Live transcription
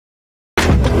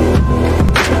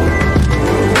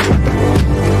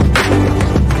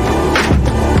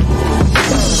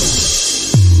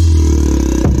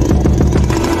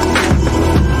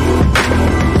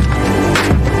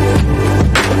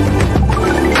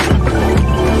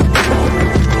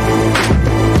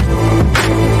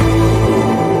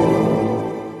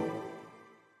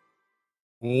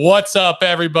What's up,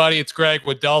 everybody? It's Greg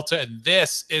with Delta, and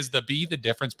this is the Be the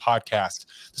Difference podcast.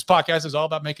 This podcast is all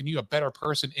about making you a better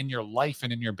person in your life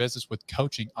and in your business with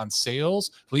coaching on sales,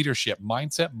 leadership,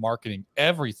 mindset, marketing,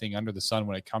 everything under the sun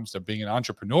when it comes to being an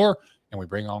entrepreneur, and we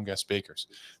bring on guest speakers.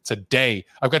 Today,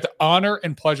 I've got the honor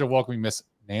and pleasure of welcoming Miss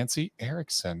Nancy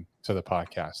Erickson to the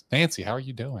podcast. Nancy, how are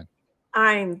you doing?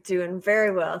 I'm doing very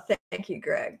well. Thank you,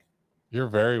 Greg. You're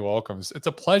very welcome. It's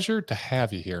a pleasure to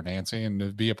have you here, Nancy, and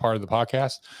to be a part of the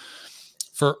podcast.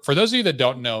 For those of you that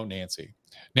don't know Nancy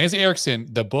Erickson,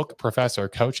 the book professor,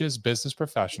 coaches business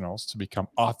professionals to become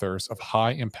authors of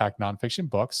high-impact nonfiction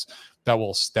books that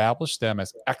will establish them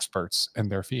as experts in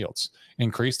their fields,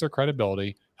 increase their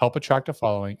credibility, help attract a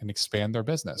following, and expand their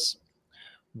business.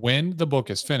 When the book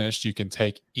is finished, you can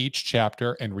take each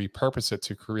chapter and repurpose it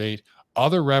to create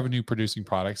other revenue-producing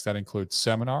products that include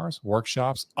seminars,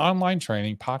 workshops, online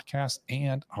training, podcasts,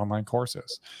 and online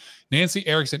courses. Nancy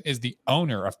Erickson is the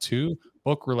owner of two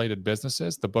book-related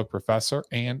businesses, The Book Professor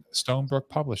and Stonebrook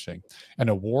Publishing, an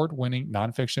award-winning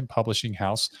nonfiction publishing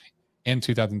house. In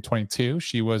 2022,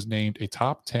 she was named a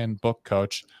top 10 book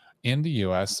coach in the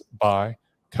U.S. by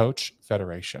Coach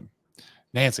Federation.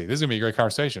 Nancy, this is going to be a great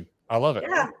conversation. I love it.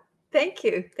 Yeah. Thank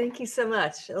you. Thank you so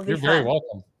much. You're very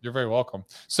welcome. You're very welcome.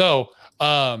 So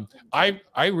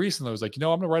I recently was like, I'm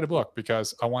going to write a book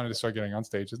because I wanted to start getting on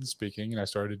stages and speaking, and I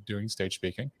started doing stage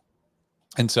speaking.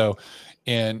 And so,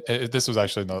 this was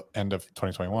actually the end of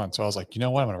 2021. So I was like, I'm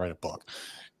going to write a book.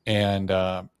 And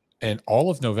all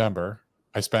of November,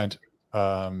 I spent,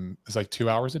 it's like 2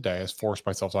 hours a day. I forced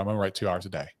myself. So I'm going to write 2 hours a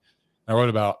day. I wrote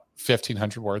about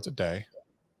 1,500 words a day.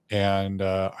 And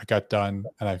I got done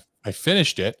and I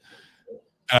finished it.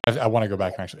 And I want to go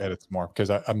back and actually edit some more because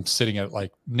I'm sitting at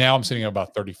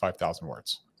about 35,000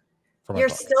 words. You're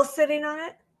still sitting on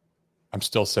it? I'm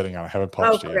still sitting on it. I haven't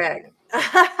published it Greg.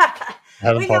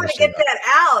 yet. We got to get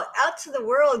that out to the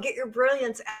world, get your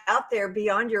brilliance out there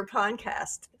beyond your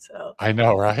podcast. So I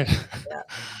know, right? Yeah.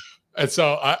 And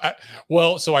so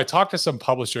so I talked to some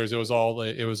publishers. It was all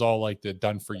like the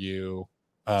done for you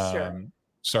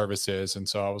services. And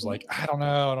so I was like, I don't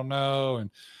know. And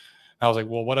I was like,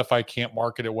 well, what if I can't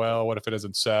market it well? What if it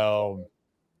doesn't sell?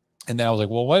 And then I was like,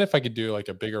 well, what if I could do like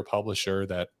a bigger publisher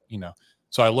that,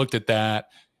 so I looked at that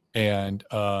and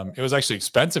it was actually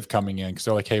expensive coming in because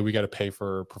they're like, hey, we got to pay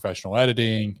for professional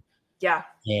editing. Yeah.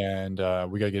 And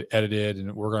we got to get it edited,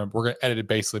 and we're going to edit it,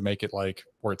 basically make it like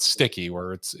where it's sticky,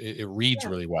 where it reads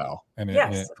really well. And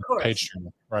of course. Page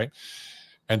turn, right.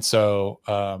 And so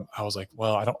I was like,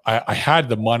 well, I had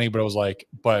the money, but I was like,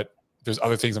 but there's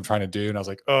other things I'm trying to do. And I was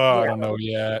like, I don't know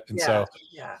yet. And so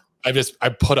I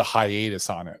put a hiatus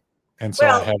on it. And so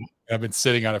I've been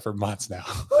sitting on it for months now.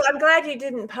 Well, I'm glad you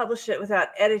didn't publish it without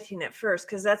editing it first,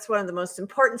 because that's one of the most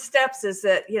important steps is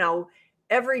that,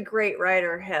 every great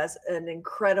writer has an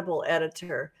incredible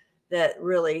editor that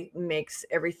really makes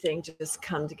everything just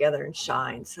come together and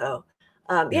shine. So,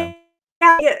 writing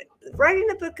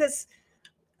a book is,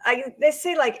 they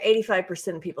say like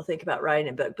 85% of people think about writing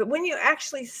a book, but when you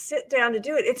actually sit down to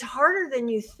do it, it's harder than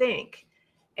you think.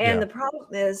 And the problem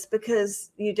is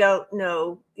because you don't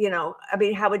know,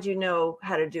 how would you know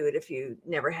how to do it if you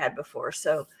never had before?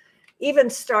 So even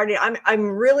starting, I'm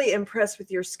really impressed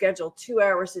with your schedule, 2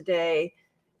 hours a day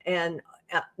and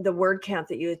the word count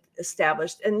that you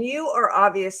established. And you are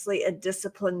obviously a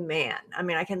disciplined man.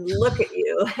 I can look at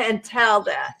you and tell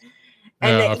that.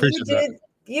 And that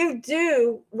you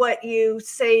do what you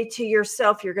say to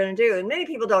yourself you're going to do. And many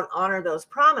people don't honor those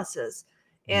promises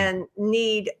and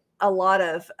need a lot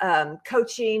of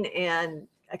coaching and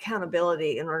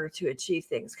accountability in order to achieve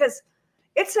things. Because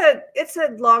it's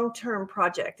a long-term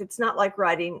project. It's not like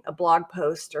writing a blog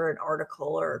post or an article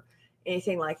or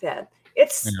anything like that.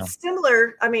 It's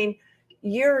similar.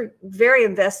 You're very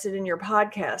invested in your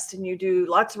podcast and you do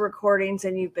lots of recordings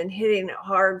and you've been hitting it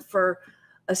hard for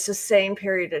a sustained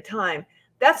period of time.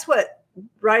 That's what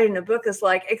writing a book is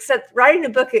like, except writing a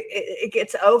book, it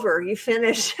gets over. You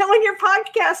finish. When you're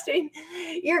podcasting,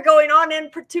 you're going on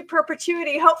into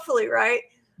perpetuity, hopefully, right?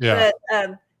 Yeah.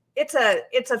 But it's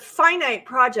a finite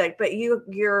project, but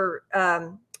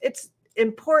it's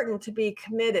important to be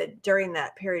committed during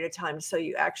that period of time so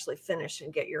you actually finish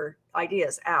and get your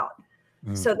ideas out.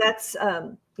 So that's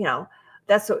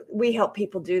that's what we help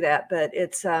people do that. But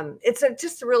it's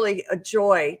just really a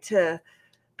joy to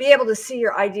be able to see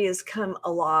your ideas come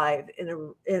alive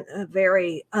in a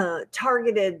very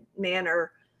targeted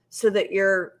manner so that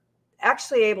you're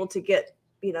actually able to get,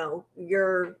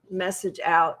 your message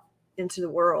out into the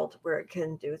world where it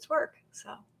can do its work.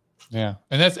 So, yeah.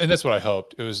 And that's what I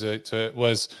hoped. It's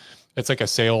like a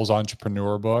sales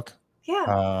entrepreneur book.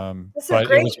 Yeah.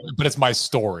 But it's my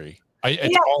story.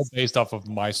 It's all based off of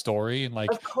my story and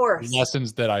like of course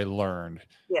lessons that I learned.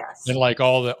 Yes. And like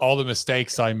all the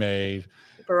mistakes I made.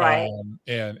 Right.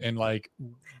 And like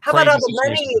how about all crazy the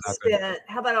money situations you that happened. spent?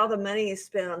 How about all the money you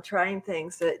spent on trying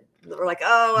things that were like,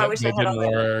 oh, I wish I had all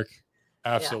didn't that. work.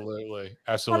 Absolutely. Well,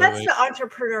 Absolutely. that's the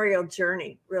entrepreneurial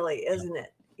journey, really, isn't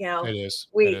it? You know, It is.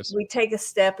 we take a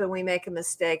step and we make a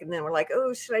mistake, and then we're like,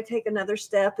 oh, should I take another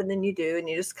step? And then you do, and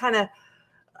you just kind of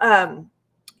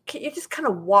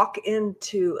walk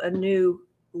into a new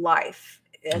life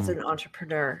as an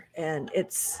entrepreneur, and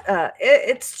it's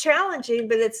challenging,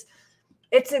 but it's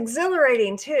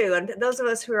exhilarating too. And those of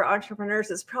us who are entrepreneurs,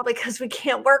 it's probably because we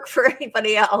can't work for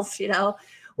anybody else. You know,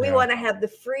 we want to have the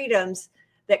freedoms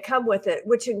that come with it,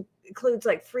 which includes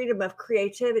like freedom of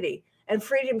creativity and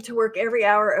freedom to work every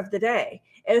hour of the day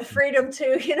and freedom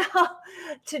to,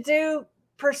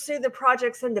 pursue the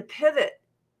projects and to pivot,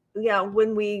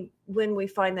 when we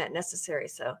find that necessary.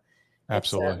 So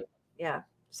absolutely.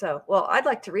 So, well, I'd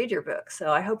like to read your book, so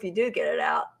I hope you do get it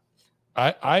out.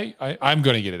 I'm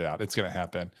going to get it out. It's going to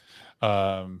happen.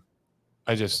 I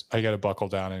got to buckle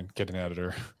down and get an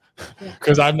editor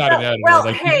because I'm not an editor. Well,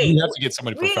 like, hey, you have to get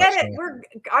somebody professional.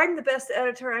 I'm the best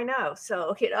editor I know.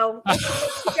 So,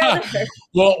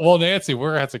 well, Nancy, we're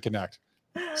going to have to connect.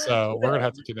 So we're going to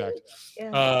have to connect.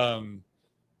 Yeah.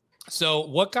 So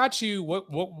what got you,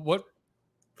 what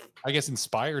I guess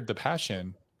inspired the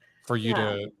passion for you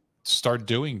to start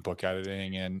doing book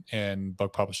editing and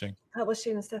book publishing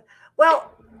and stuff?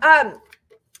 Well,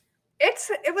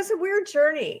 it was a weird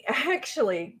journey,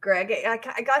 actually, Greg. I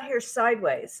got here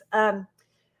sideways.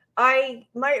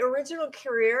 My original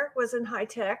career was in high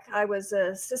tech. I was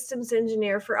a systems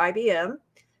engineer for IBM,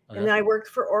 and then I worked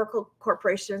for Oracle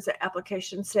Corporation as an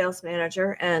application sales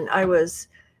manager, and I was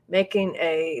making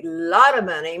a lot of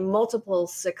money, multiple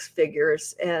six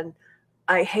figures, and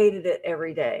I hated it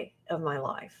every day of my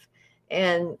life.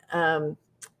 And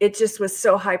it just was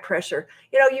so high pressure.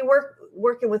 You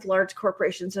working with large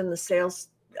corporations in the sales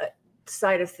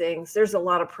side of things. There's a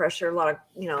lot of pressure, a lot of,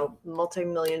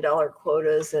 multi-million-dollar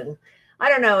quotas. And I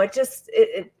don't know,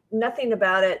 it nothing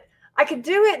about it. I could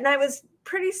do it and I was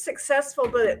pretty successful,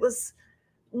 but it was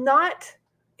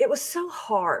so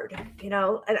hard,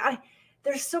 and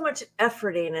there's so much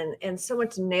efforting and so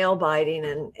much nail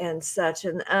biting and such.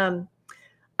 And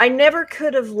I never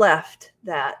could have left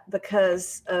that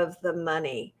because of the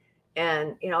money.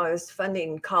 And, I was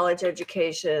funding college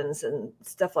educations and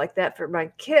stuff like that for my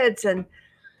kids.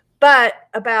 But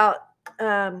about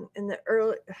in the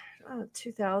early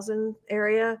 2000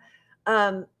 area,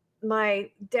 my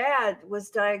dad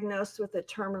was diagnosed with a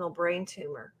terminal brain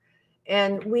tumor.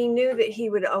 And we knew that he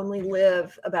would only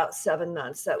live about 7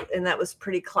 months. And that was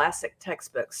pretty classic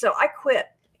textbook. So I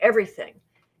quit everything.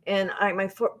 And my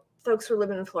folks were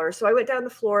living in Florida. So I went down to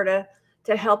Florida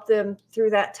to help them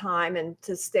through that time and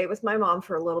to stay with my mom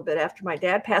for a little bit after my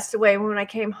dad passed away. And when I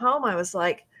came home, I was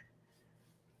like,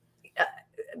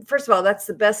 first of all, that's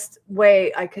the best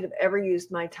way I could have ever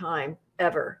used my time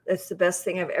ever. It's the best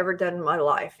thing I've ever done in my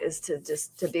life, is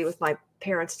to be with my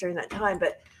parents during that time.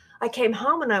 But I came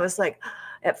home and I was like,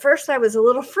 at first I was a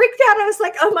little freaked out. I was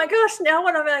like, oh my gosh, now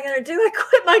what am I going to do? I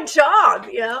quit my job,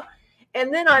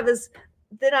 And then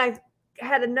I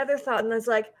had another thought, and I was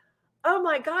like, oh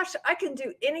my gosh, I can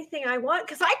do anything I want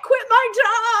because I quit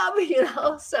my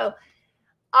job, So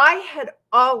I had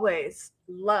always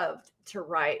loved to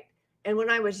write. And when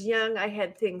I was young, I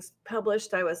had things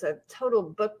published. I was a total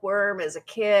bookworm as a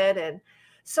kid. And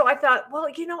so I thought, well,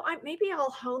 maybe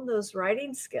I'll hone those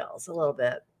writing skills a little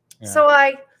bit. Yeah. So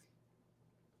I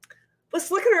was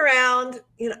looking around,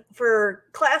 for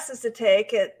classes to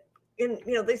take in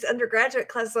these undergraduate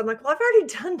classes. I'm like, well, I've already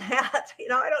done that.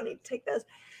 I don't need to take those.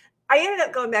 I ended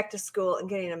up going back to school and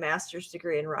getting a master's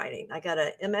degree in writing. I got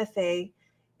an MFA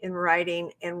in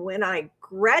writing. And when I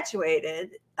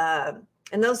graduated,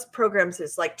 and those programs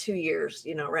is like 2 years,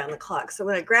 around the clock. So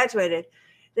when I graduated,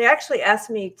 they actually asked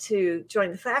me to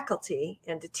join the faculty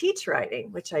and to teach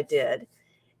writing, which I did.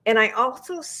 And I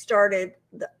also started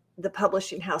the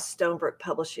publishing house, Stonebrook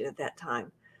Publishing, at that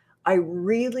time. I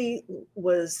really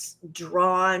was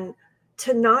drawn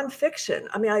to nonfiction.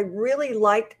 I mean, I really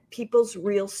liked people's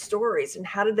real stories and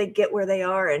how did they get where they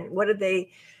are and what did they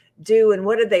do and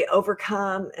what did they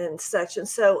overcome and such. And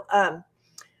so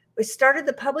we started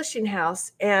the publishing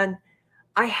house, and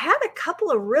I had a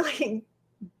couple of really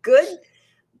good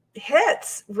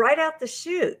hits right out the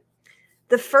chute.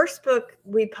 The first book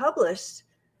we published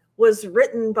was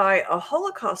written by a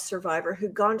Holocaust survivor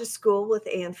who'd gone to school with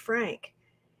Anne Frank.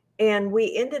 And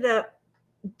we ended up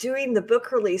doing the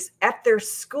book release at their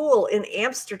school in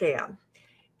Amsterdam.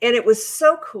 And it was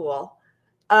so cool.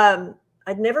 I'd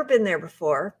never been there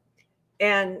before.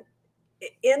 And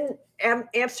in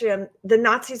Amsterdam, the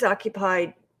Nazis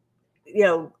occupied,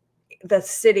 the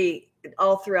city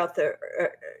all throughout the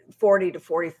 40 to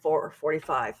 44,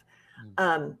 45,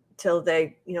 till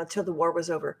till the war was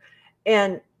over.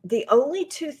 And the only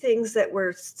two things that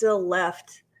were still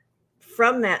left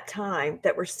from that time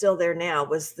that were still there now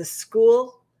was the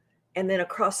school, and then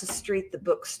across the street, the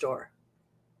bookstore.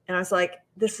 And I was like,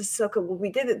 this is so cool. Well,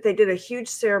 they did a huge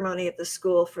ceremony at the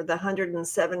school for the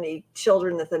 170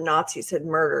 children that the Nazis had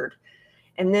murdered.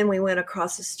 And then we went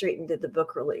across the street and did the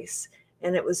book release.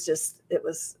 And it was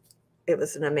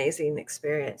an amazing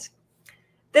experience.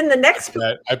 Then the next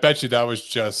I bet you that was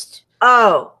just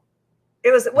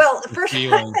it was, well, first it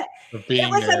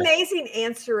was amazing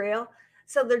and surreal.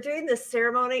 So they're doing this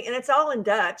ceremony, and it's all in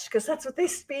Dutch because that's what they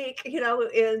speak,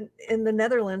 in the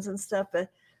Netherlands and stuff. But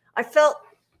I felt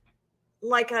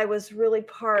like I was really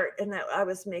part, and that I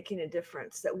was making a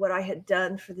difference, that what I had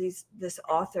done for this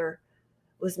author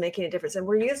was making a difference. And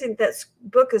we're using this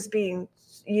book is being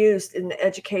used in the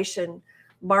education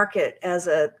market as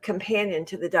a companion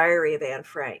to the Diary of Anne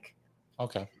Frank.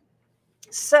 Okay.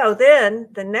 So then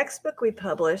the next book we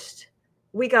published,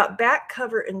 we got back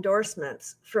cover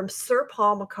endorsements from Sir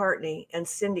Paul McCartney and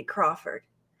Cindy Crawford.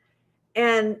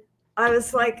 And I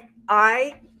was like,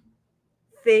 I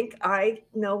think I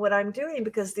know what I'm doing,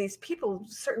 because these people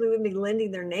certainly wouldn't be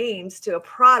lending their names to a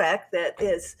product that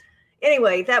is,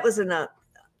 anyway, that was a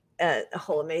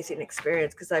whole amazing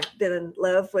experience, because I've been in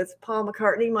love with Paul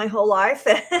McCartney my whole life.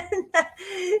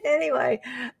 Anyway,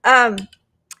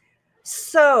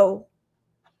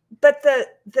 but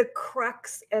the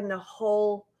crux and the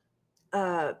whole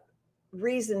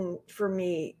reason for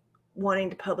me wanting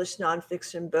to publish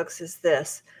nonfiction books is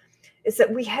that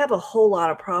we have a whole lot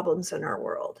of problems in our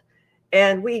world,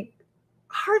 and we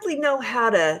hardly know how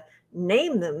to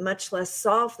name them, much less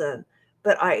solve them.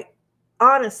 But I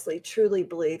honestly, truly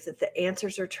believe that the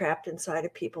answers are trapped inside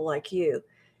of people like you.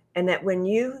 And that when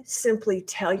you simply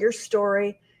tell your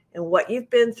story and what you've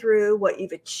been through, what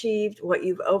you've achieved, what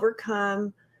you've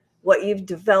overcome, what you've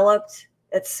developed,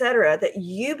 etc., that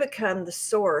you become the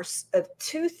source of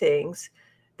two things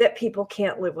that people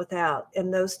can't live without.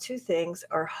 And those two things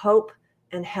are hope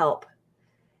and help.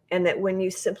 And that when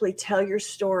you simply tell your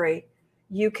story,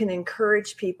 you can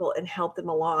encourage people and help them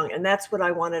along. And that's what I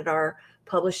wanted our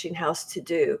publishing house to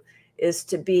do, is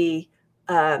to be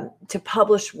to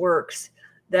publish works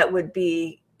that would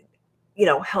be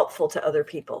helpful to other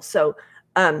people. So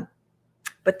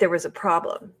but there was a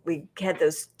problem. We had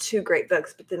those two great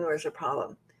books, but then there was a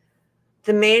problem.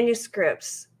 The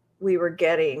manuscripts we were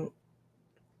getting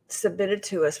submitted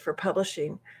to us for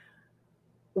publishing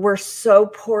were so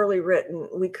poorly written,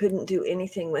 we couldn't do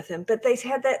anything with them. But they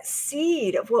had that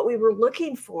seed of what we were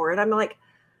looking for. And I'm like,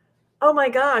 oh my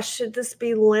gosh, should this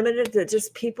be limited to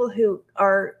just people who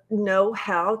know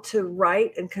how to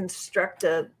write and construct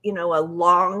a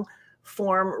long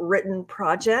form written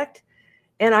project?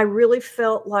 And I really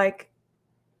felt like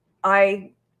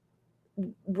I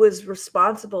was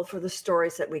responsible for the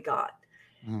stories that we got.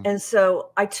 And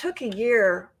so I took a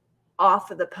year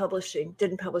off of the publishing,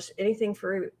 didn't publish anything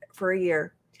for a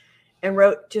year, and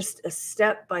wrote just a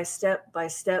step by step by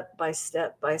step by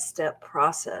step by step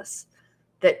process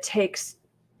that takes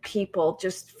people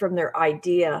just from their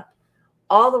idea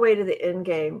all the way to the end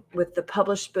game with the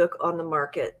published book on the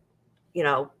market,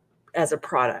 as a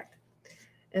product.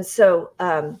 And so,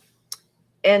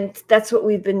 and that's what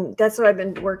I've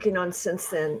been working on since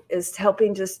then, is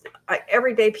helping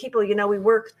everyday people. We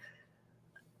work,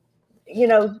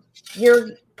 your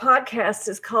podcast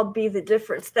is called Be the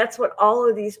Difference. That's what all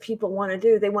of these people want to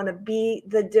do. They want to be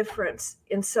the difference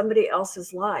in somebody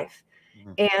else's life.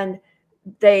 And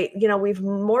we've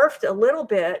morphed a little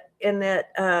bit in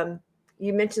that,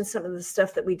 you mentioned some of the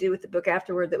stuff that we do with the book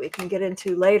afterward that we can get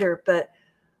into later, but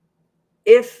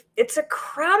if it's a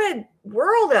crowded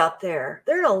world out there,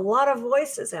 there are a lot of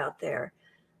voices out there.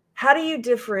 How do you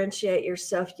differentiate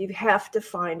yourself? You have to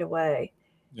find a way.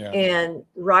 Yeah. And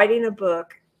writing a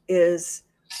book is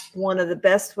one of the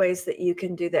best ways that you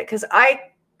can do that. Because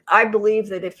I believe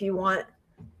that if you want,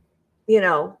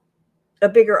 a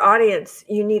bigger audience,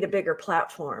 you need a bigger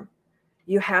platform.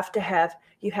 You have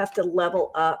to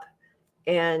level up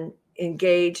and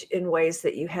engage in ways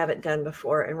that you haven't done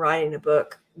before. And writing a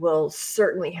book will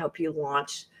certainly help you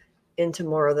launch into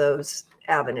more of those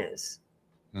avenues.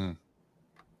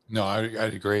 No, I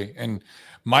agree. And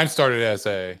mine started as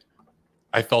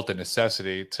I felt a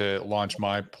necessity to launch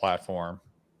my platform.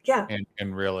 Yeah.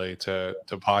 And really to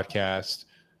podcast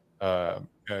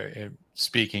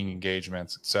speaking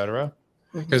engagements, etc.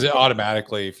 Mhm. Because it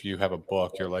automatically, if you have a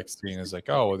book, you're like seen as like,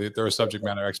 oh, well, they're a subject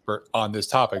matter expert on this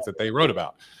topic that they wrote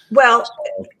about. Well,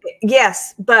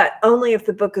 yes, but only if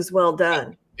the book is well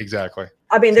done. Exactly.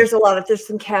 I mean, there's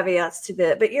some caveats to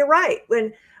that, but you're right.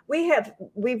 When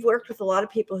we've worked with a lot of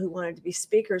people who wanted to be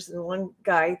speakers, and one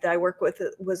guy that I work with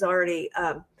was already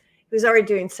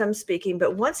doing some speaking,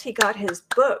 but once he got his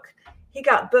book, he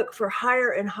got booked for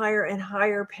higher and higher and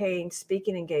higher paying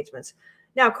speaking engagements.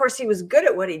 Now, of course, he was good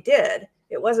at what he did.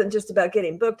 It wasn't just about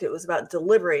getting booked. It was about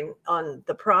delivering on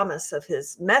the promise of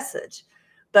his message.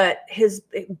 But his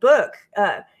book,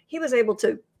 he was able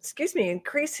to,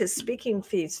 increase his speaking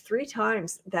fees 3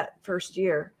 times that first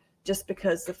year, just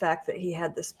because the fact that he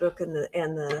had this book and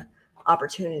the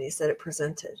opportunities that it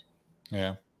presented.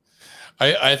 Yeah.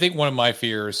 I think one of my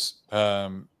fears,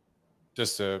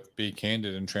 just to be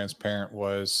candid and transparent,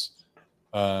 was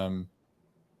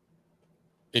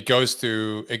it goes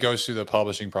through the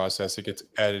publishing process. It gets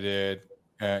edited,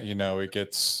 it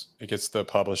gets the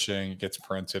publishing, it gets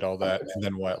printed, all that. And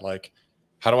then what? Like,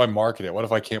 how do I market it? What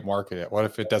if I can't market it? What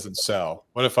if it doesn't sell?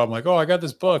 What if I'm like, oh, I got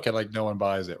this book and like no one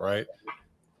buys it, right?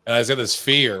 And I just got this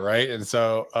fear, right? And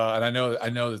so, and I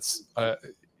know that's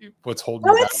what's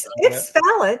holding me back. It's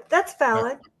valid. That's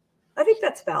valid. I think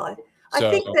that's valid. So,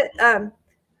 I think that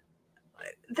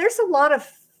there's a lot of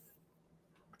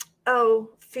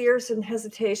fears and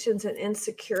hesitations and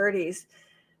insecurities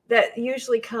that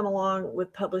usually come along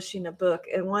with publishing a book.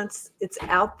 And once it's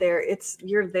out there,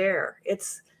 you're there.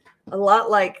 It's a lot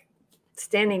like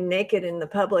standing naked in the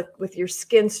public with your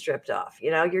skin stripped off.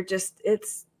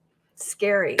 It's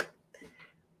scary.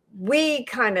 We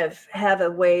kind of have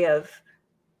a way of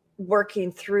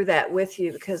working through that with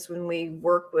you, because when we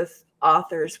work with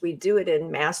authors, we do it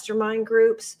in mastermind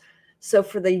groups. So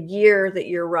for the year that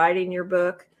you're writing your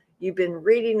book, you've been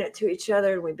reading it to each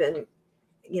other, and we've been,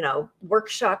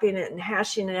 workshopping it and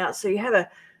hashing it out. So you have a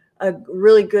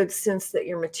really good sense that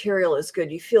your material is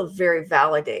good. You feel very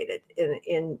validated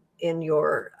in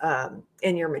your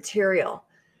material.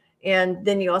 And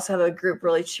then you also have a group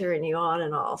really cheering you on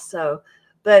and all. So,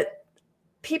 but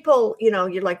people,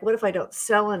 you're like, what if I don't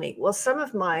sell any? Well, some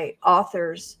of my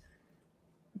authors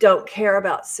don't care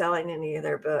about selling any of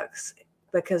their books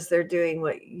because they're doing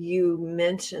what you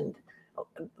mentioned.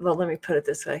 Well, let me put it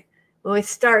this way. When we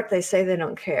start, they say they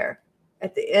don't care.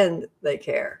 At the end, they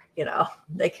care,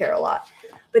 they care a lot.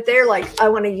 But they're like, I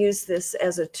want to use this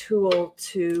as a tool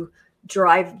to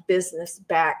drive business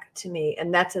back to me.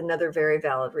 And that's another very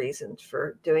valid reason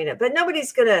for doing it. But you're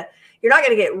not going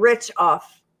to get rich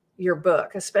off your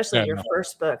book, especially your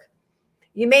first book.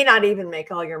 You may not even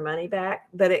make all your money back,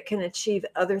 but it can achieve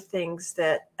other things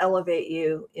that elevate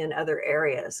you in other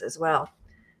areas as well.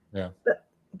 Yeah.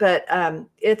 But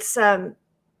it's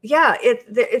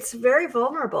very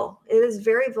vulnerable. It is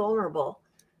very vulnerable.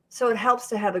 So it helps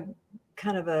to have a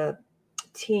kind of a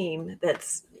team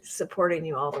that's supporting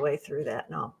you all the way through that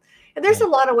and all. And there's a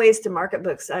lot of ways to market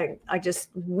books.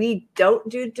 We don't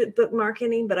do book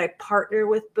marketing, but I partner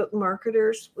with book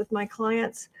marketers with my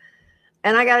clients.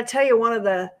 And I got to tell you, one of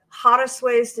the hottest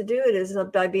ways to do it is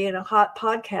by being a hot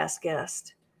podcast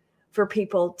guest for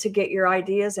people to get your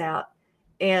ideas out.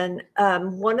 And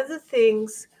one of the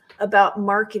things about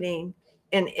marketing,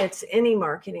 and it's any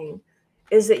marketing,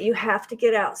 is that you have to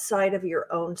get outside of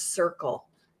your own circle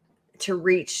to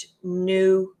reach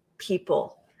new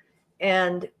people.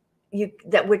 And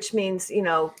which means,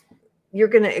 you're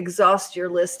going to exhaust your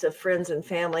list of friends and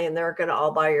family, and they're going to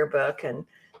all buy your book, and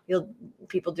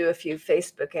people do a few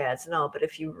Facebook ads and all. But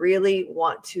if you really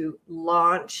want to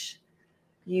launch,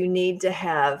 you need to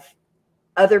have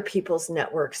other people's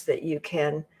networks that you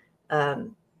can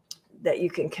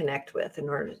connect with in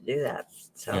order to do that.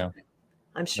 So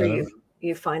I'm sure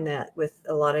you find that with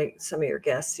some of your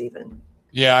guests even.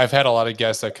 Yeah, I've had a lot of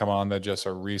guests that come on that just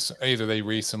are either they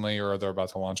recently or they're about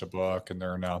to launch a book and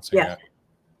they're announcing it.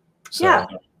 So,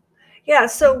 yeah.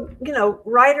 So,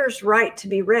 writers write to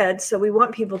be read. So we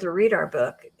want people to read our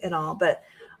book and all, but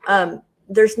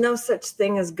there's no such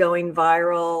thing as going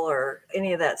viral or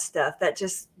any of that stuff. That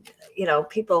just,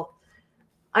 people,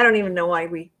 I don't even know why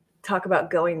we talk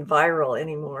about going viral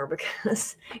anymore,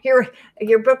 because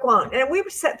your book won't. And we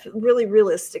set really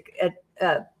realistic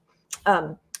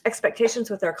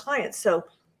expectations with our clients. So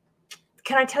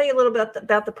can I tell you a little bit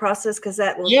about the process? Because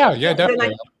that will,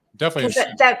 definitely.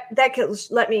 That could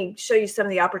let me show you some of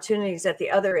the opportunities at the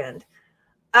other end.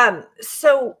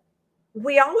 So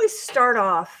we always start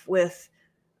off with,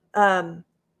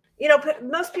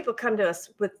 most people come to us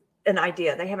with an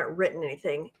idea. They haven't written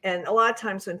anything. And a lot of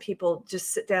times when people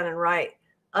just sit down and write,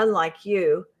 unlike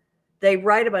you, they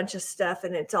write a bunch of stuff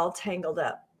and it's all tangled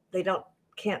up.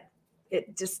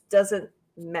 It just doesn't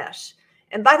mesh.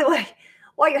 And by the way,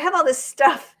 while you have all this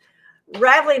stuff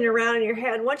rattling around in your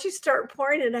head, once you start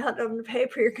pouring it out on the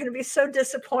paper, you're going to be so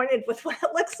disappointed with what it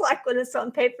looks like when it's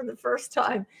on paper the first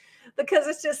time, because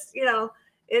it's just,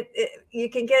 you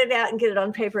can get it out and get it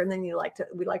on paper, and then we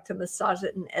like to massage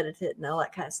it and edit it and all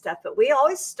that kind of stuff. But we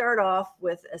always start off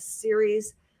with a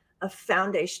series of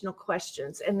foundational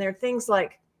questions, and they're things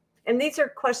like, and these are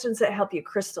questions that help you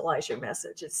crystallize your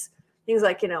message. It's things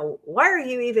like, why are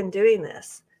you even doing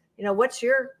this? What's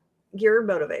your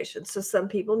motivation? So some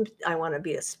people, I want to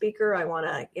be a speaker. I want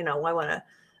to,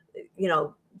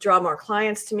 draw more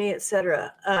clients to me,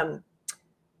 etc.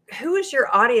 Who is your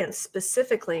audience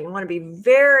specifically? You want to be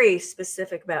very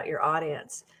specific about your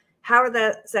audience. How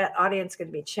is that audience going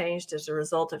to be changed as a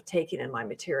result of taking in my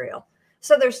material?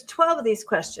 So there's 12 of these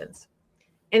questions,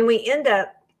 and we end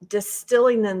up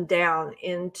distilling them down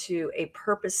into a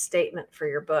purpose statement for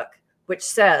your book, which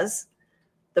says,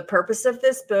 the purpose of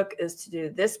this book is to do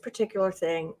this particular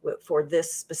thing for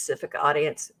this specific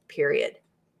audience, period.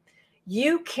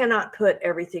 You cannot put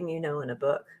everything you know in a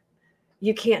book.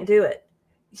 You can't do it.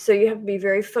 So you have to be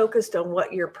very focused on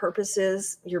what your purpose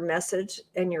is, your message,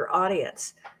 and your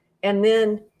audience. And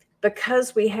then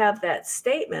because we have that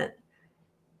statement,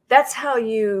 that's how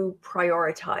you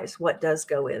prioritize what does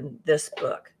go in this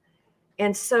book.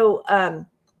 And so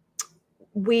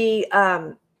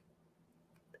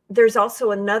there's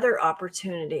also another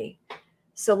opportunity.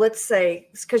 So let's say,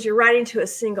 because you're writing to a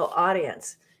single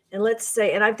audience, and let's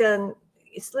say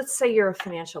you're a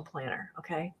financial planner,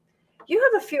 okay? You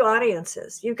have a few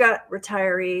audiences. You've got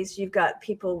retirees, you've got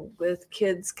people with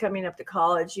kids coming up to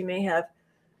college. You may have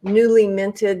newly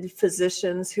minted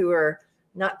physicians who are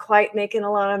not quite making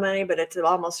a lot of money, but it's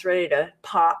almost ready to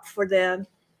pop for them.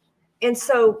 And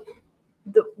so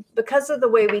because of the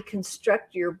way we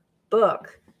construct your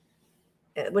book,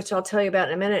 which I'll tell you about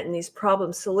in a minute, in these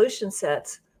problem solution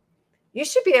sets, you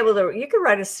should be able to, you can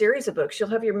write a series of books. You'll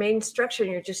have your main structure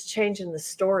and you're just changing the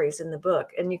stories in the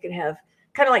book. And you can have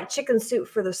kind of like chicken soup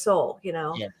for the soul,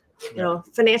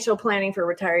 financial planning for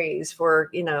retirees, for,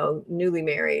 newly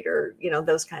married, or,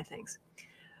 those kind of things.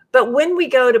 But when we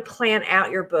go to plan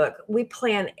out your book, we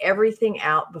plan everything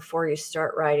out before you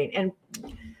start writing. And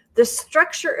the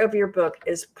structure of your book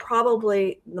is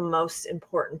probably the most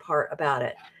important part about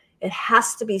it. It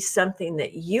has to be something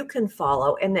that you can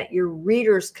follow and that your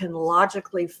readers can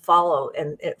logically follow,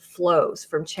 and it flows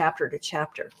from chapter to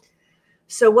chapter.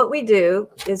 So what we do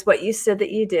is what you said that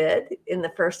you did in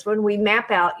the first one. We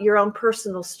map out your own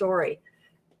personal story.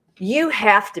 You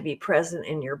have to be present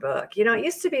in your book. It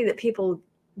used to be that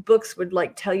books would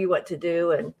tell you what to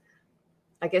do, and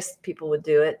I guess people would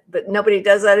do it, but nobody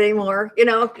does that anymore.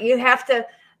 You have to,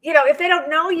 if they don't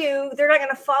know you, they're not going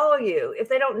to follow you. If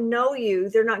they don't know you,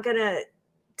 they're not going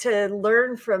to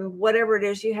learn from whatever it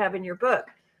is you have in your book.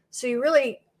 So you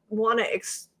really want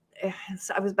to,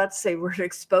 I was about to say word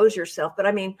expose yourself, but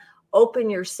I mean, open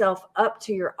yourself up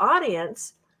to your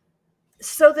audience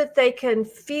so that they can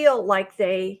feel like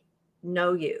they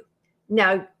know you.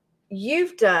 Now,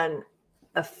 you've done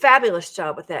a fabulous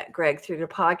job with that, Greg, through the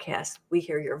podcast. We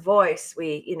hear your voice.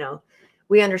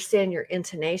 We understand your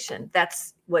intonation.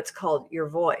 That's what's called your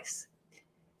voice.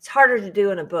 It's harder to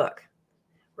do in a book,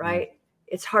 right? Mm.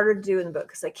 It's harder to do in the book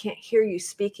because I can't hear you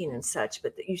speaking and such,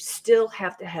 but you still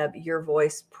have to have your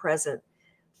voice present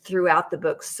throughout the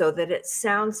book so that it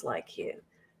sounds like you,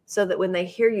 so that when they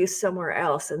hear you somewhere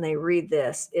else and they read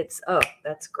this, it's, oh,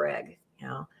 that's Greg,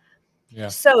 Yeah.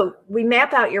 So we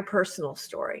map out your personal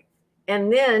story,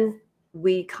 and then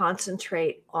we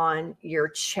concentrate on your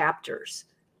chapters.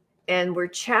 And where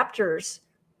chapters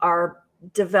are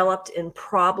developed in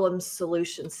problem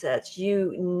solution sets,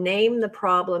 you name the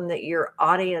problem that your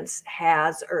audience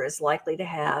has or is likely to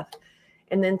have.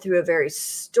 And then through a very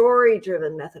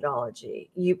story-driven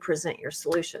methodology, you present your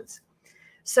solutions.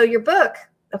 So your book,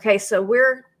 okay, so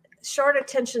we're short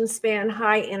attention span,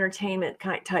 high entertainment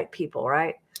type people,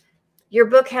 right? Your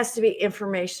book has to be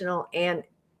informational and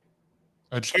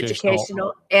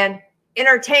educational and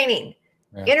entertaining.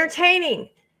 Yeah. Entertaining.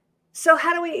 So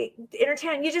how do we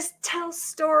entertain? You just tell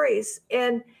stories,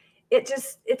 and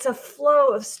it's a flow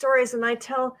of stories. And I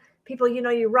tell people,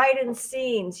 you write in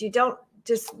scenes. You don't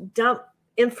just dump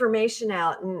information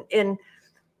out. And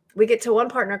we get to one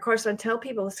part in our course, I tell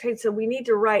people, okay, so we need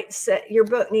to write, your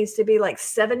book needs to be like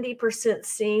 70%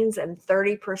 scenes and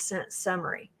 30%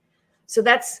 summary. So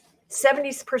that's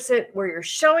 70% where you're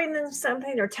showing them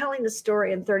something or telling the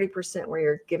story, and 30% where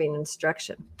you're giving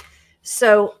instruction.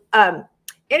 So,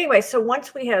 anyway, so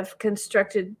once we have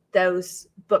constructed those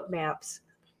book maps,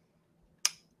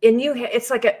 and it's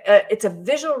like it's a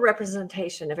visual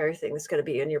representation of everything that's going to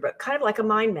be in your book, kind of like a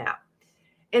mind map.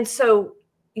 And so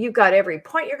you've got every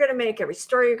point you're going to make, every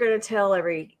story you're going to tell,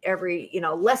 every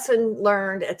lesson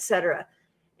learned, etc.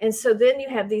 And so then you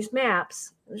have these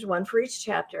maps. There's one for each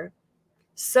chapter,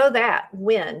 so that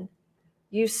when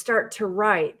you start to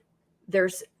write,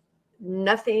 there's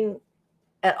nothing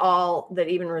at all that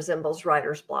even resembles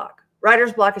writer's block.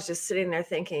 Writer's block is just sitting there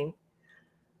thinking,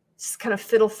 just kind of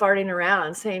fiddle farting around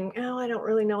and saying, oh, I don't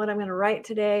really know what I'm going to write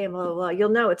today, and blah, blah, blah. You'll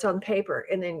know it's on paper.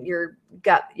 And then you're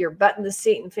got your butt in the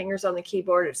seat and fingers on the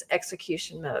keyboard. It's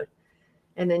execution mode.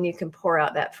 And then you can pour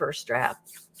out that first draft.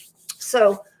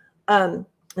 So, and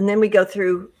then we go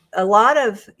through a lot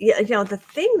of, the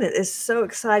thing that is so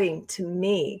exciting to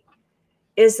me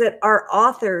is that our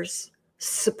authors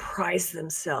surprise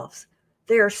themselves.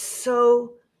 They are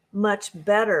so much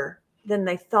better than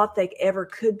they thought they ever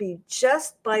could be,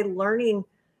 just by learning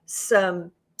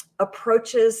some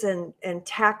approaches and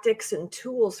tactics and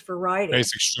tools for writing.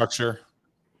 Basic structure.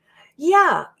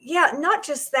 Yeah. Not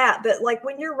just that, but like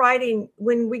when you're writing,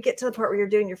 when we get to the part where you're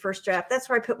doing your first draft, that's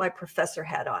where I put my professor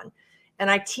hat on. And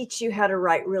I teach you how to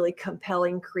write really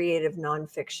compelling, creative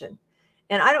nonfiction.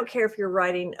 And I don't care if you're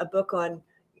writing a book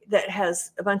that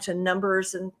has a bunch of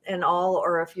numbers and all,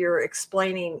 or if you're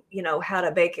explaining, how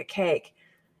to bake a cake.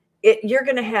 You're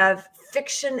going to have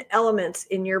fiction elements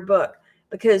in your book,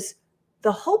 because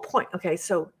the whole point, okay,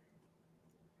 so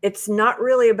it's not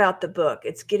really about the book.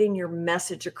 It's getting your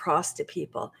message across to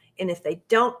people. And if they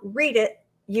don't read it,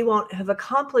 you won't have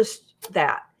accomplished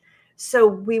that. So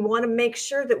we want to make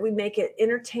sure that we make it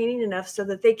entertaining enough so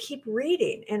that they keep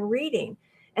reading and reading.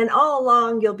 And all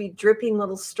along, you'll be dripping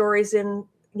little stories in,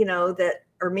 that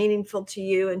are meaningful to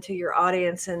you and to your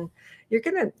audience. And you're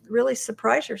going to really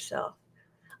surprise yourself.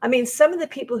 I mean, some of the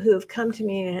people who have come to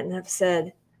me and have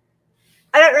said,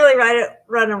 I don't really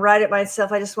write it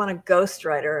myself. I just want a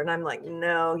ghostwriter. And I'm like,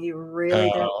 no, you really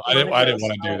don't. I didn't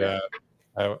want to do that.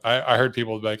 I heard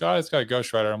people be like, oh, it's got a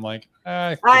ghostwriter. I'm like,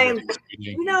 I am the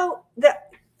reason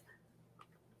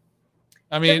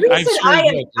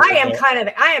I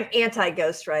am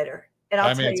anti-ghostwriter. And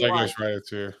I'm anti-ghostwriter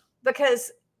too.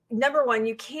 Because number one,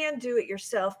 you can do it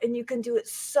yourself, and you can do it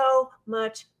so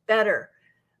much better.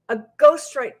 A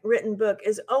ghostwritten book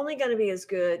is only going to be as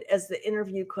good as the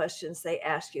interview questions they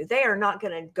ask you. They are not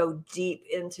going to go deep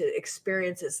into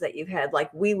experiences that you've had,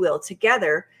 like we will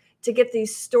together, to get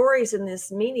these stories and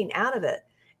this meaning out of it.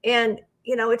 And,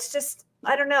 it's just,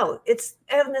 I don't know.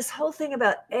 And this whole thing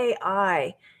about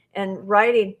AI and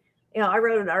writing. I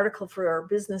wrote an article for our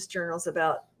business journals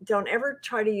about, don't ever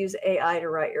try to use AI to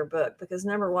write your book, because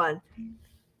number one,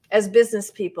 as business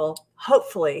people,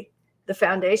 hopefully the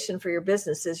foundation for your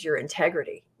business is your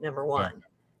integrity, number one.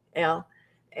 Yeah.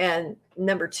 And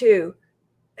number two,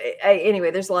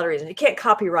 anyway, there's a lot of reasons. You can't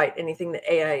copyright anything that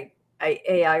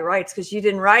AI writes, because you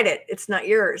didn't write it. It's not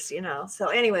yours, So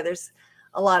anyway, there's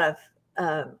a lot of,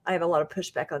 I have a lot of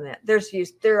pushback on that.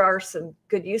 There are some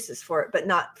good uses for it, but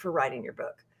not for writing your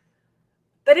book.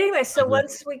 But anyway, so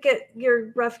once we get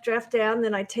your rough draft down,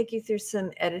 then I take you through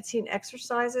some editing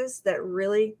exercises that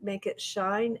really make it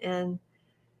shine. And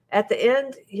at the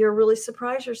end, you'll really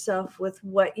surprise yourself with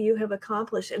what you have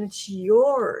accomplished, and it's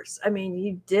yours. I mean,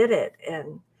 you did it.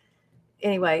 And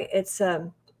anyway, it's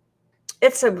a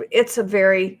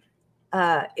very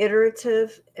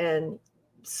iterative and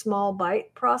small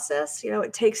bite process.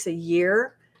 It takes a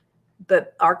year,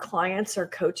 but our clients are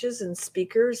coaches and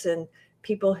speakers and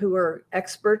people who are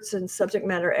experts and subject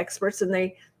matter experts, and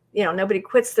they, nobody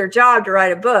quits their job to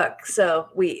write a book. So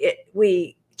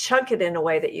we chunk it in a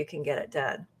way that you can get it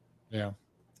done. Yeah,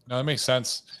 no, that makes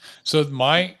sense. So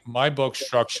my book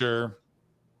structure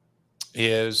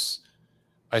is,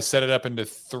 I set it up into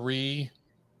 3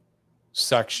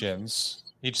 sections.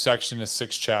 Each section is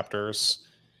 6 chapters.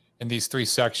 And these 3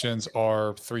 sections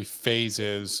are 3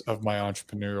 phases of my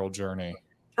entrepreneurial journey.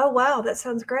 Oh, wow. That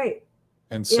sounds great.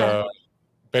 And so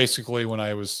basically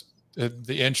the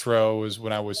intro was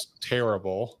when I was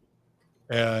terrible.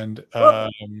 And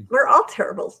we're all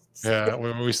terrible. Yeah,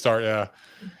 when we start,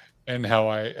 and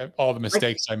all the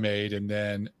mistakes I made. And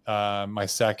then my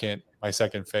second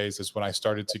phase is when I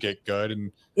started to get good,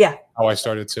 and how I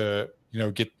started to,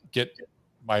 get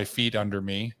my feet under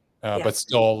me. But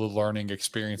still the learning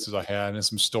experiences I had, and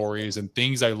some stories and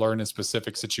things I learned in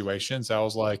specific situations. I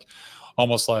was like,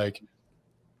 almost like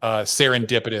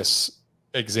serendipitous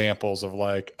examples of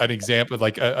like an example,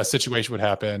 like a situation would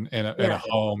happen in a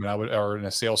home, and or in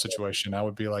a sales situation. I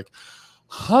would be like,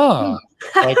 like,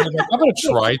 I'm going to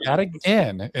try that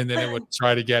again. And then it would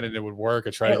try it again, and it would work.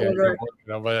 I tried again.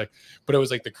 But it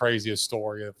was like the craziest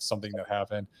story of something that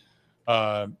happened.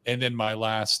 And then my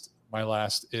last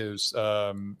is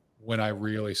when I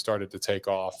really started to take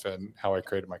off and how I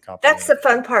created my company. That's the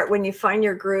fun part, when you find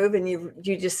your groove and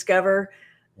you discover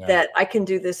that I can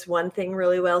do this one thing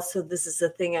really well. So this is the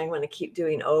thing I want to keep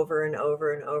doing over and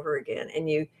over and over again. And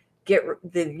you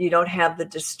don't have the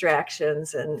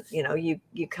distractions, and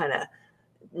you kind of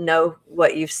know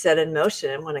what you've set in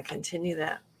motion and want to continue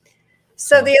that.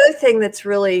 So the other thing that's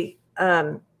really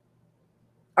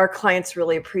our clients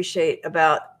really appreciate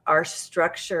about our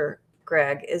structure,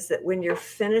 Greg, is that when you're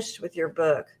finished with your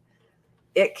book,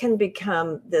 it can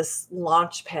become this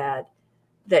launch pad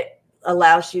that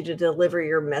allows you to deliver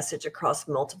your message across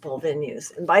multiple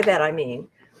venues. And by that, I mean,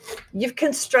 you've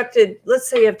constructed, let's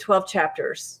say you have 12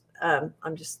 chapters.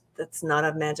 That's not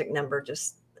a magic number,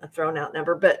 just a thrown out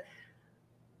number, but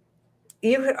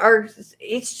you are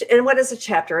and what is a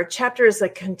chapter? A chapter is a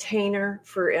container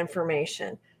for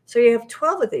information. So you have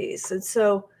 12 of these. And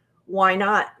so why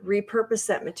not repurpose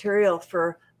that material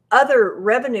for other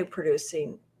revenue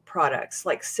producing products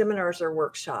like seminars or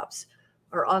workshops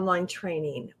or online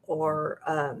training, or,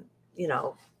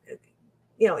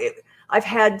 I've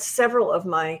had several of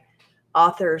my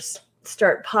authors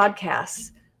start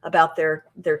podcasts about their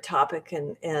topic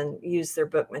and use their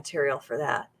book material for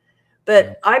that.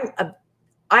 But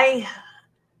I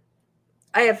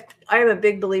am a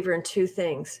big believer in two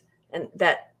things. And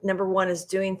that number one is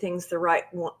doing things the right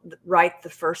the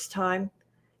first time.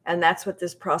 And that's what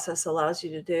this process allows you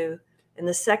to do. And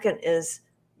the second is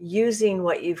using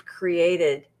what you've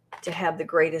created to have the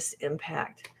greatest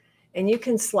impact. And you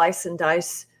can slice and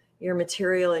dice your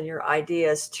material and your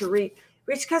ideas to reach,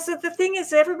 because the thing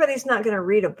is, everybody's not going to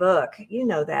read a book. You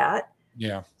know that.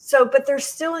 Yeah. So, but they're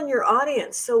still in your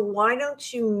audience. So why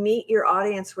don't you meet your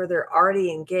audience where they're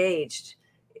already engaged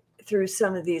through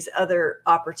some of these other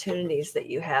opportunities that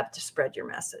you have to spread your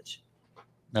message?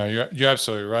 No, you're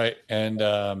absolutely right. And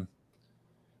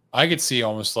I could see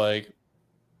almost like,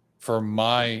 for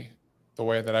the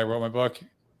way that I wrote my book,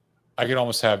 I could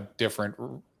almost have different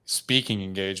speaking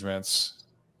engagements.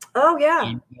 Oh yeah.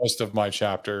 In most of my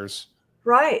chapters.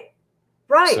 Right.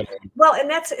 So, well, and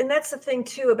that's the thing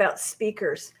too about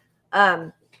speakers.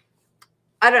 I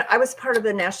was part of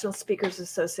the National Speakers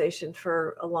Association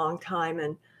for a long time,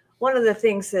 and one of the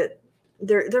things that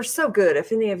they're so good.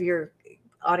 If any of your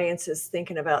audience is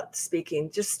thinking about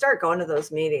speaking, just start going to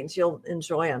those meetings. You'll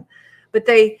enjoy them. But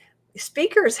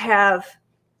speakers have,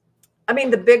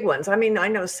 the big ones. I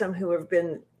know some who have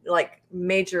been like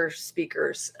major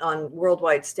speakers on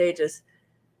worldwide stages.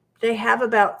 They have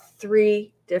about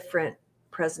 3 different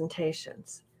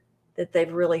presentations that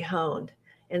they've really honed.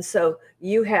 And so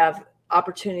you have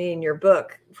opportunity in your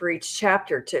book for each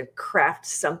chapter to craft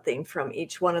something from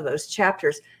each one of those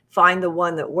chapters, find the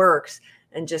one that works,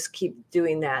 and just keep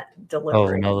doing that delivery.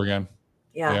 Over and over again.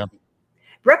 Yeah.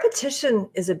 Repetition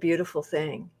is a beautiful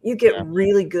thing. You get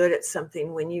really good at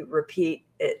something when you repeat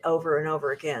it over and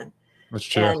over again. That's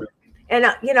true. And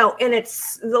and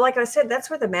it's like I said, that's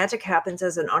where the magic happens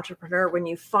as an entrepreneur, when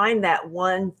you find that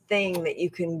one thing that you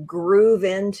can groove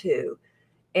into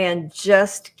and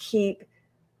just keep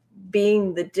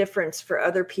being the difference for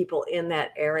other people in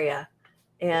that area.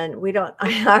 And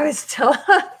I always tell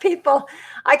people,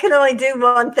 I can only do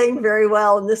one thing very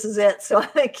well, and this is it. So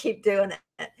I keep doing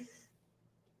it.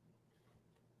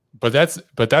 But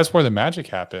that's where the magic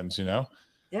happens,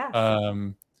 Yeah.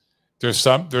 There's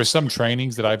some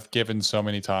trainings that I've given so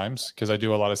many times, because I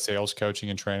do a lot of sales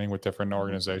coaching and training with different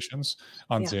organizations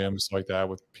on Zooms like that,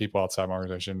 with people outside my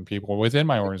organization, people within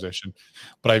my organization.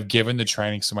 But I've given the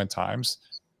training so many times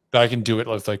that I can do it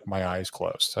with like my eyes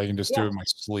closed. I can just do it in my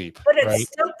sleep. But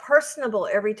it's still personable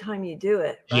every time you do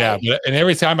it. Right? Yeah. And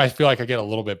every time I feel like I get a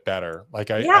little bit better. Like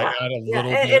I add a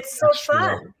little bit. It's so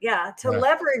fun. Yeah. To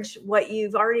leverage what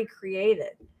you've already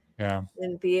created. Yeah.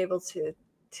 And be able to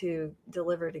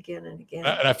deliver it again and again.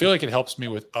 And I feel like it helps me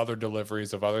with other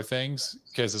deliveries of other things,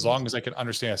 because as long as I can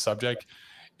understand a subject,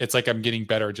 it's like I'm getting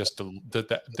better just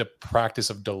the practice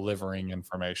of delivering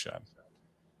information,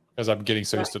 because I'm getting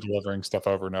so used to delivering stuff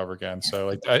over and over again. So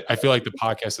like I feel like the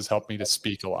podcast has helped me to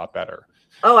speak a lot better.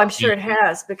 Oh, I'm sure it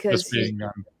has, because just being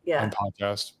on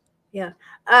podcast. Yeah.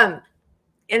 And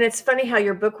it's funny how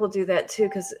your book will do that too,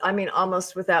 because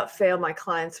almost without fail, my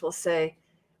clients will say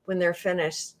when they're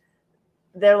finished,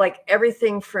 they're like,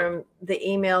 everything from the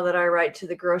email that I write to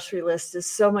the grocery list is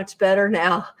so much better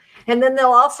now. And then they'll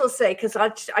also say, because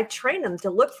I train them to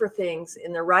look for things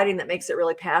in their writing that makes it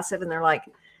really passive. And they're like,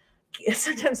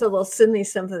 sometimes they'll send me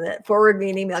something that forward me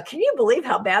an email. Can you believe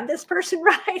how bad this person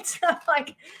writes? I'm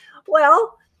like,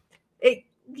 well,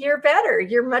 you're better.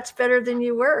 You're much better than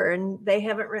you were. And they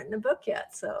haven't written a book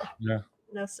yet. So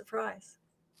no surprise.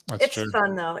 That's It's true.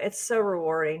 fun though. It's so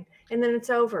rewarding. And then it's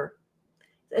over.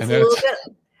 It's And a then little it's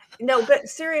bit, no, but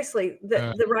seriously,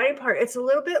 the writing part, it's a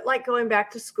little bit like going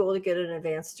back to school to get an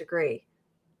advanced degree.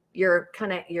 You're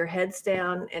kind of, your head's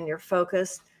down and you're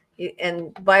focused.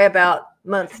 And by about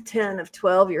month 10 of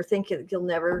 12, you're thinking you'll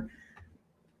never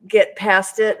get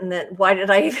past it. And then why did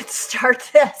I even start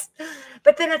this?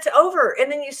 But then it's over. And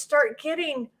then you start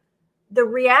getting the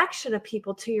reaction of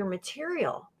people to your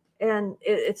material. And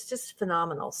it's just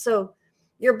phenomenal. So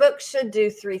your book should do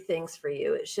three things for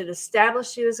you. It should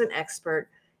establish you as an expert.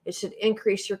 It should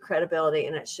increase your credibility,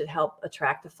 and it should help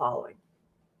attract a following.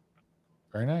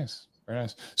 Very nice. Very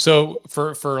nice. So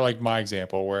for like my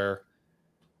example, where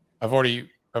I've already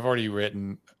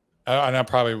written, and I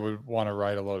probably would want to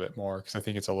write a little bit more because I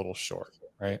think it's a little short,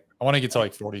 right? I want to get to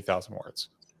like 40,000 words.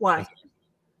 Why?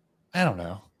 I don't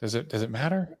know. Does it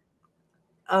matter?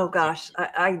 Oh gosh,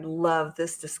 I love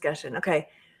this discussion. Okay.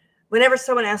 Whenever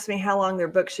someone asks me how long their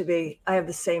book should be, I have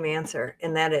the same answer,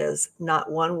 and that is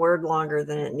not one word longer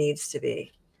than it needs to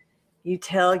be. You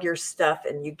tell your stuff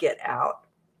and you get out.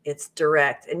 It's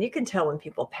direct, and you can tell when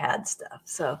people pad stuff.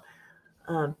 So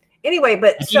anyway,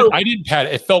 but I didn't pad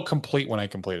it. It felt complete when I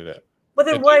completed it. Well,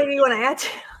 then what do you want to add to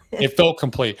it? It felt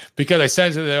complete because I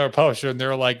sent it to their publisher, and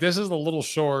they're like, "This is a little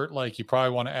short. Like, you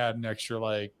probably want to add an extra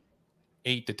like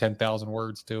 8,000 to 10,000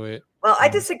 words to it." Well, I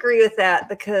disagree with that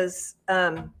because,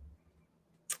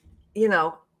 you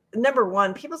know, number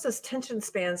one, people's attention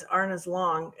spans aren't as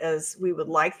long as we would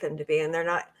like them to be. And they're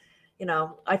not, you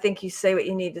know, I think you say what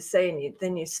you need to say and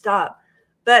then you stop.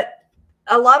 But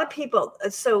a lot of people,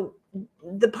 so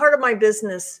the part of my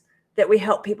business that we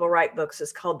help people write books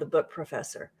is called The Book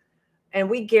Professor. And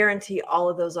we guarantee all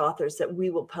of those authors that we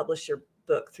will publish your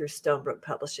book through Stonebrook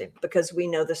Publishing because we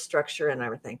know the structure and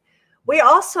everything. We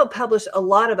also publish a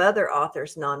lot of other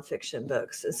authors' nonfiction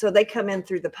books. And so they come in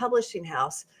through the publishing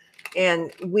house,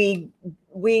 and we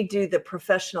do the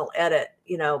professional edit,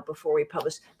 you know, before we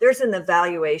publish. There's an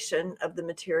evaluation of the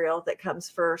material that comes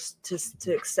first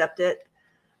to accept it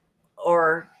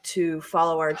or to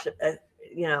follow our,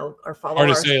 you know, or follow or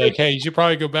to our say like, hey, you should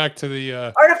probably go back to the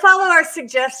or to follow our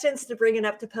suggestions to bring it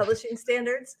up to publishing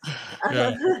standards.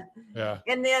 Yeah.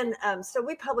 And then so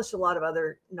we publish a lot of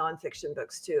other nonfiction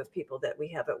books too of people that we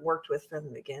haven't worked with from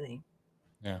the beginning.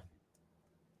 Yeah.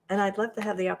 And I'd love to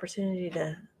have the opportunity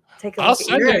to take a look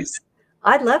at yours.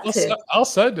 I'd love to. I'll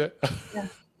send it.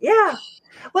 Yeah.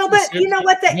 Well, but you know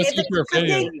what? The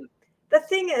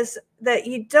thing is that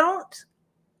you don't,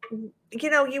 you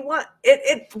know, you want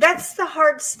it. That's the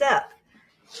hard step.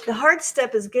 The hard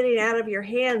step is getting out of your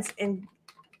hands and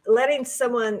letting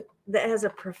someone that has a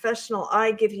professional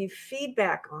eye give you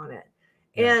feedback on it.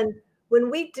 Yeah. And when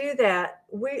we do that,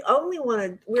 we're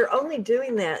only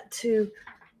doing that to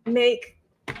make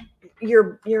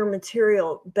your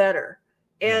material better.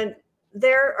 And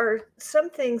there are some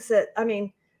things that, I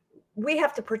mean, we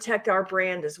have to protect our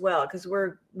brand as well because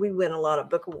we win a lot of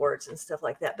book awards and stuff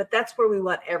like that, but that's where we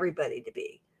want everybody to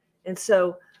be. And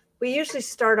so we usually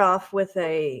start off with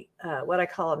a what I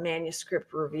call a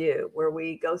manuscript review, where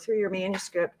we go through your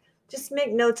manuscript, just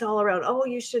make notes all around. Oh,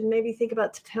 you should maybe think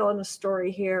about telling a story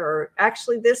here, or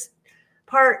actually this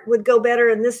part would go better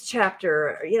in this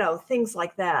chapter, or, you know, things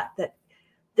like that. That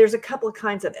there's a couple of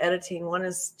kinds of editing. One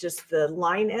is just the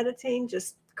line editing,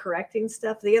 just correcting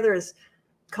stuff. The other is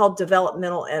called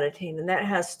developmental editing, and that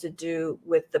has to do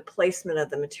with the placement of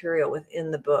the material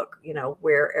within the book, you know,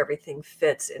 where everything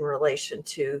fits in relation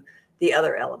to the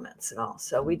other elements and all.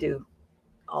 So we do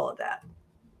all of that.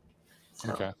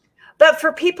 So, okay. But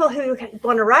for people who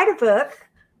want to write a book,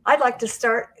 I'd like to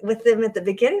start with them at the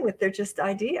beginning with their just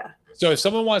idea. So if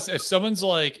someone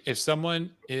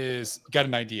is got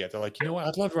an idea, they're like, you know what,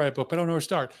 I'd love to write a book, but I don't know where to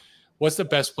start. What's the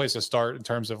best place to start in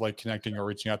terms of like connecting or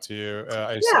reaching out to you?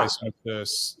 It's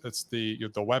the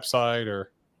website,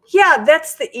 or? Yeah,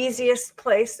 that's the easiest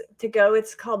place to go.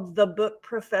 It's called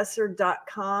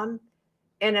thebookprofessor.com.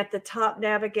 And at the top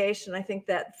navigation, I think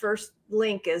that first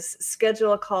link is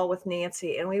schedule a call with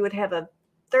Nancy. And we would have a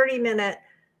 30-minute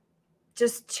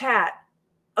just chat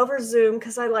over Zoom,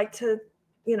 because I like to,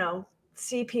 you know,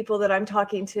 see people that I'm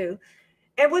talking to.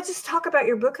 And we'll just talk about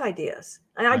your book ideas.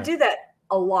 And I do that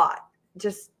a lot.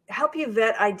 Just help you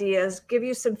vet ideas, give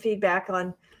you some feedback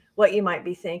on what you might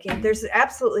be thinking. There's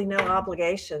absolutely no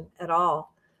obligation at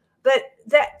all. But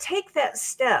take that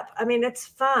step. I mean, it's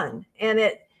fun,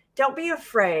 and don't be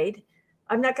afraid.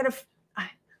 I'm not going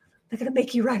to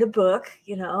make you write a book,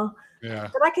 you know. Yeah.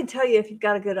 But I can tell you if you've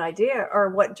got a good idea or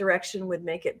what direction would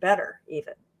make it better,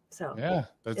 even. So yeah,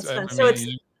 that's fun.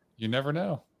 You never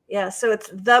know. Yeah. So it's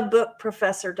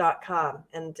thebookprofessor.com,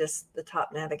 and just the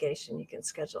top navigation, you can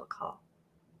schedule a call.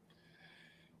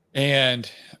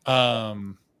 And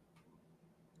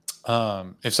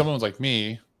if someone was like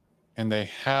me and they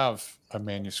have a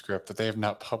manuscript that they have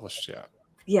not published yet,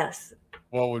 yes,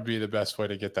 what would be the best way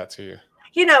to get that to you?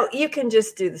 You know, you can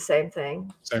just do the same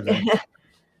thing. Same thing.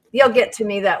 You'll get to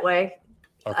me that way.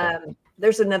 Okay.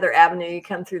 There's another avenue. You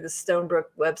come through the Stonebrook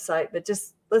website, but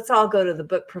just let's all go to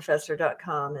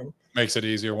thebookprofessor.com, and makes it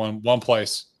easier. One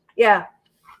place. Yeah.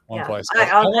 One place.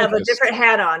 I'll have a different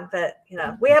hat on, but you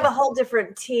know, we have a whole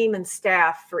different team and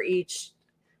staff for each.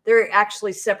 They're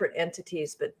actually separate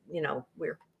entities, but you know,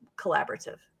 we're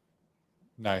collaborative.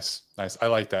 Nice. I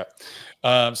like that.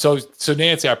 So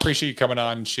Nancy, I appreciate you coming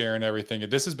on and sharing everything.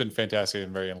 This has been fantastic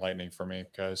and very enlightening for me,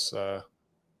 because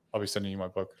I'll be sending you my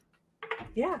book.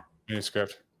 Yeah.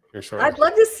 Manuscript here shortly. I'd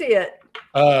love to see it.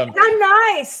 I'm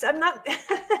nice. I'm not.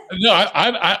 No,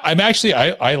 I'm actually,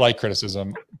 I like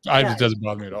criticism. It doesn't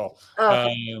bother me at all.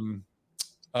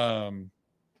 Okay.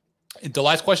 The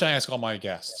last question I ask all my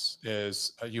guests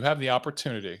is, you have the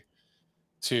opportunity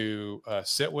to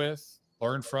sit with,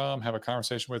 learn from, have a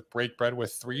conversation with, break bread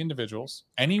with 3 individuals,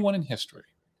 anyone in history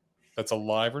that's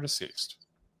alive or deceased.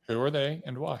 Who are they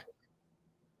and why?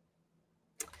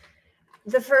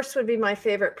 The first would be my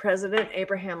favorite president,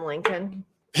 Abraham Lincoln.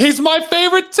 He's my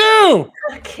favorite too.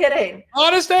 I'm kidding.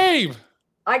 Honest Abe.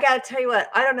 I got to tell you what,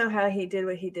 I don't know how he did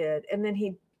what he did. And then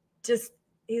he was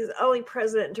only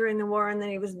president during the war, and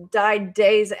then he died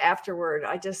days afterward.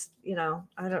 I just,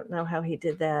 I don't know how he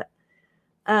did that.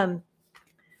 The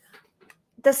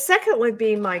second would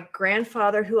be my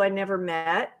grandfather, who I never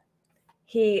met.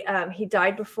 He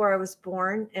died before I was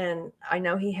born, and I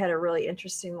know he had a really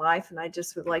interesting life, and I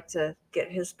just would like to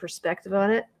get his perspective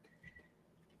on it.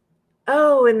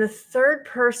 Oh, and the third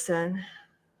person,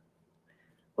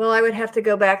 well, I would have to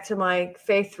go back to my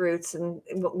faith roots and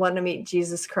want to meet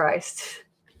Jesus Christ.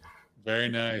 Very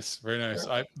nice. Very nice.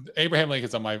 Abraham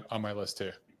Lincoln's on my list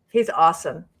too. He's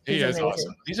awesome. He is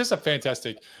awesome. He's just a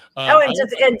fantastic.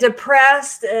 And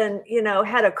depressed, and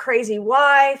had a crazy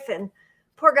wife, and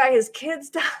poor guy, his kids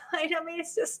died. I mean,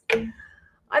 it's just,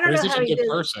 I don't know how he did. He's a good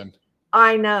person.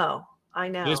 I know. He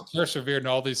just persevered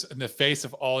in the face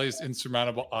of all these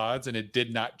insurmountable odds, and it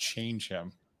did not change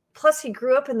him. Plus, he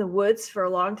grew up in the woods for a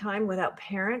long time without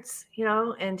parents,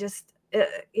 and just,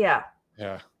 yeah.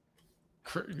 Yeah.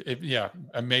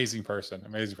 Amazing person.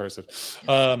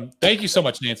 Thank you so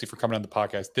much, Nancy, for coming on the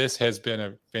podcast. This has been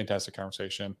a fantastic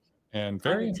conversation and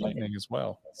very enlightening as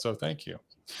well. So thank you.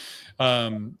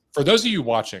 For those of you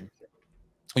watching,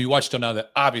 you watched till now,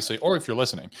 that obviously, or if you're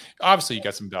listening, obviously you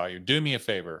got some value. Do me a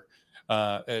favor.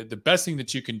 The best thing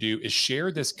that you can do is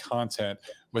share this content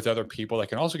with other people that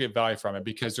can also get value from it,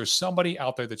 because there's somebody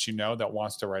out there that that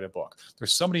wants to write a book.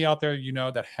 There's somebody out there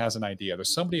that has an idea.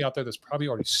 There's somebody out there that's probably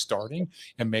already starting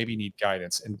and maybe need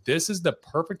guidance. And this is the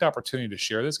perfect opportunity to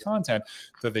share this content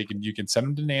that you can send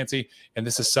them to Nancy, and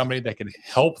this is somebody that can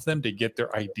help them to get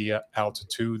their idea out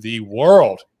to the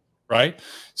world, right?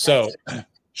 So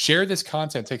share this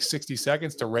content. Take 60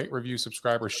 seconds to rate, review,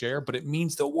 subscribe, or share, but it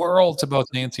means the world to both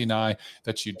Nancy and I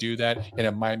that you do that, and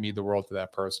it might mean the world to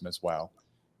that person as well.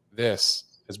 This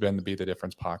has been the Be the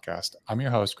Difference podcast. I'm your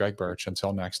host, Greg Birch.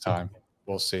 Until next time,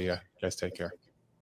 we'll see you. Guys, take care.